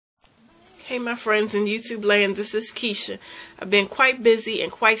Hey my friends in YouTube land, this is Keisha. I've been quite busy and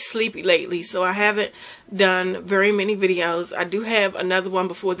quite sleepy lately, so I haven't done very many videos. I do have another one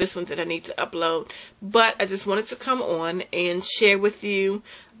before this one that I need to upload, but I just wanted to come on and share with you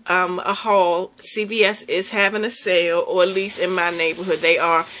a haul. CVS is having a sale, or at least in my neighborhood they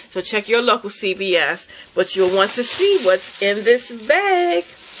are, so check your local CVS, but you'll want to see what's in this bag.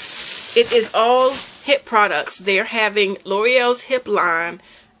 It is all hip products. They're having L'Oreal's hip line,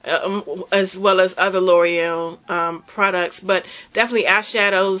 as well as other L'Oreal products, but definitely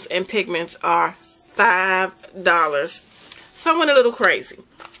eyeshadows and pigments are $5. So I went a little crazy.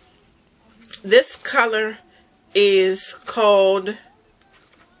 This color is called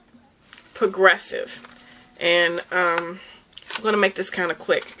Progressive, and I'm going to make this kind of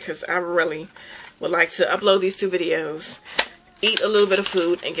quick because I really would like to upload these two videos, eat a little bit of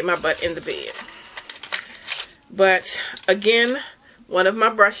food, and get my butt in the bed. But again, one of my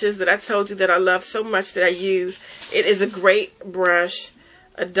brushes that I told you that I love so much that I use, it is a great brush,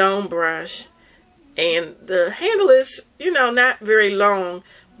 a dome brush, and the handle is, you know, not very long,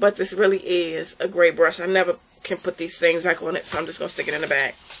 but this really is a great brush. I never can put these things back on it, so I'm just going to stick it in the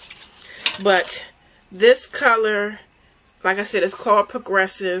bag. But this color, like I said, it's called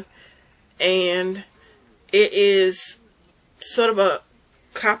Progressive, and it is sort of a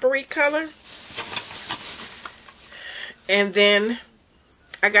coppery color. And then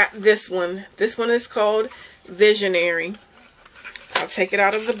I got this one. This one is called Visionary. I'll take it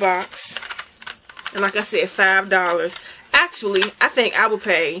out of the box. And like I said, $5. Actually, I think I would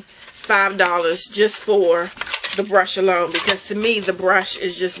pay $5 just for the brush alone, because to me the brush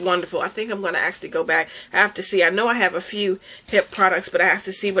is just wonderful. I think I'm going to actually go back. I have to see. I know I have a few hip products, but I have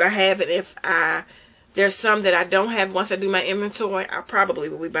to see what I have, and if there's some that I don't have. Once I do my inventory, I probably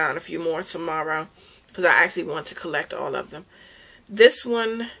will be buying a few more tomorrow, because I actually want to collect all of them. This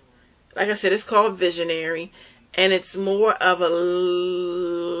one, like I said, it's called Visionary, and it's more of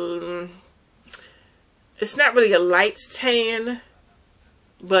a, it's not really a light tan,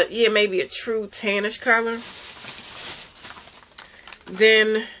 but yeah, maybe a true tannish color.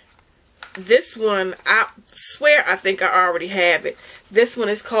 Then this one, I swear I think I already have it. This one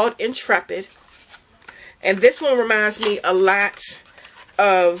is called Intrepid, and this one reminds me a lot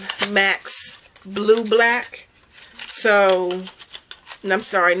of MAC's Blue Black. So, and I'm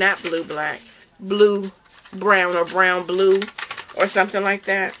sorry, not Blue Black, Blue Brown, or Brown Blue, or something like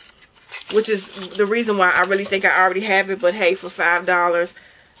that, which is the reason why I really think I already have it. But hey, for $5,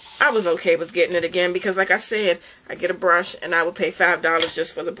 I was okay with getting it again, because like I said, I get a brush and I would pay $5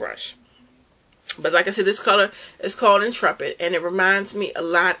 just for the brush. But like I said, this color is called Intrepid, and it reminds me a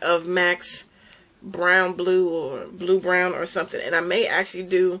lot of MAC's Brown Blue or Blue Brown or something. And I may actually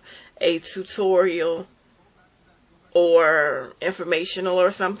do a tutorial or informational or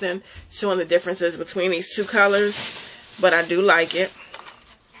something showing the differences between these two colors, but I do like it.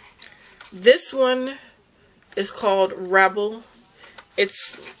 This one is called Rebel.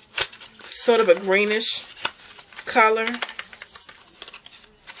 It's sort of a greenish color,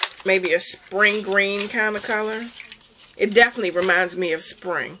 maybe a spring green kind of color. It definitely reminds me of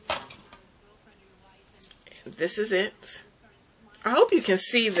spring. And this is it. I hope you can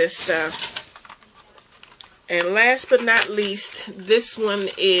see this stuff. And last but not least, this one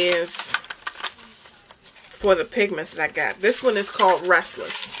is for the pigments that I got. This one is called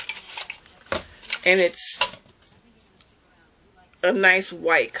Restless, and it's a nice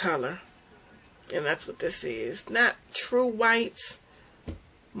white color, and that's what this is. Not true white,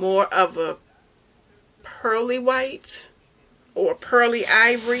 more of a pearly white or pearly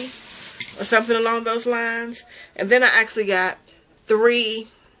ivory or something along those lines. And then I actually got 3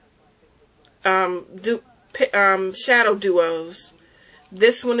 shadow duos.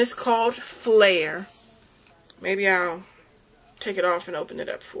 This one is called Flare. Maybe I'll take it off and open it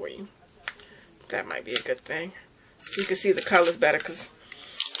up for you. That might be a good thing. You can see the colors better, because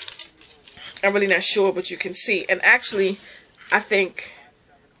I'm really not sure, but you can see. And actually, I think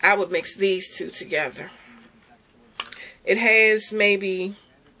I would mix these two together. It has maybe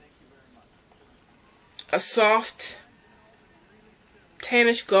a soft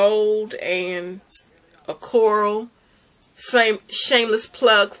tannish gold and a coral. Shameless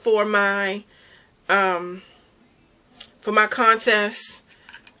plug for my contest.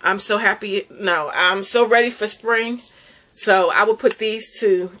 I'm so happy. No, I'm so ready for spring. So I will put these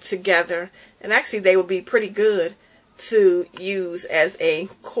two together, and actually they will be pretty good to use as a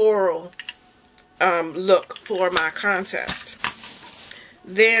coral look for my contest.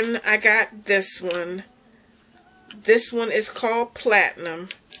 Then I got this one. This one is called Platinum.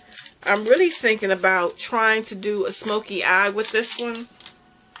 I'm really thinking about trying to do a smoky eye with this one.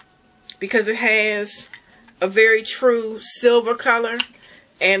 because it has a very true silver color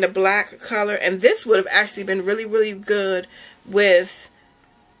and a black color. And this would have actually been really, really good with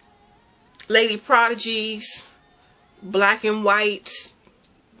Lady Prodigy's black and white,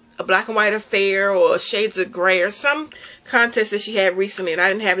 a black and white affair, or shades of gray, or some contest that she had recently, and I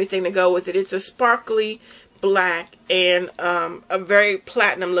didn't have anything to go with it. It's a sparkly black and a very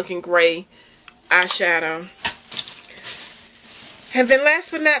platinum looking gray eyeshadow. And then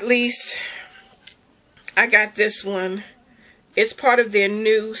last but not least, I got this one. It's part of their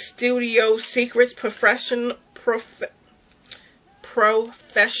new Studio Secrets professional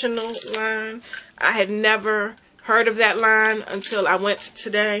line. I had never heard of that line until I went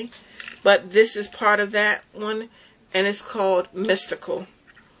today, but this is part of that one, and it's called Mystical.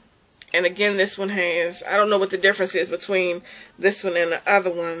 And again, this one has, I don't know what the difference is between this one and the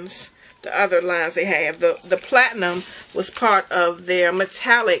other ones, the other lines they have. The platinum was part of their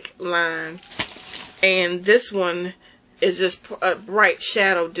metallic line, and this one is just a bright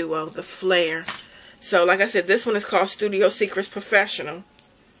shadow duo, the Flare. So like I said, this one is called Studio Secrets Professional.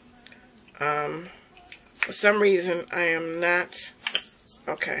 For some reason I am not,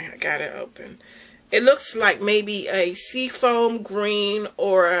 okay, I got it open. It looks like maybe a seafoam green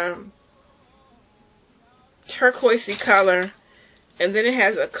or a turquoisey color, and then it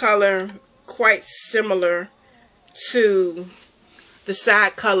has a color quite similar to the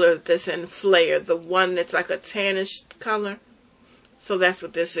side color that's in Flare, the one that's like a tannish color. So that's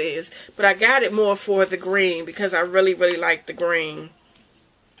what this is. But I got it more for the green because I really, really like the green.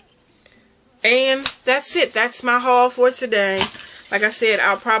 And that's it. That's my haul for today. Like I said,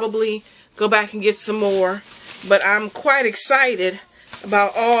 I'll probably go back and get some more. But I'm quite excited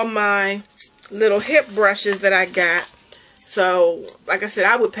about all my little hip brushes that I got. So, like I said,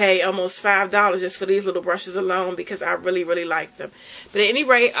 I would pay almost $5 just for these little brushes alone because I really, really like them. But at any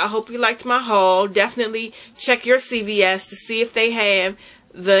rate, I hope you liked my haul. Definitely check your CVS to see if they have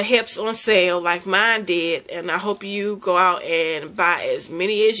the hips on sale like mine did. And I hope you go out and buy as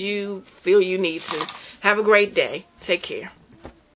many as you feel you need to. Have a great day. Take care.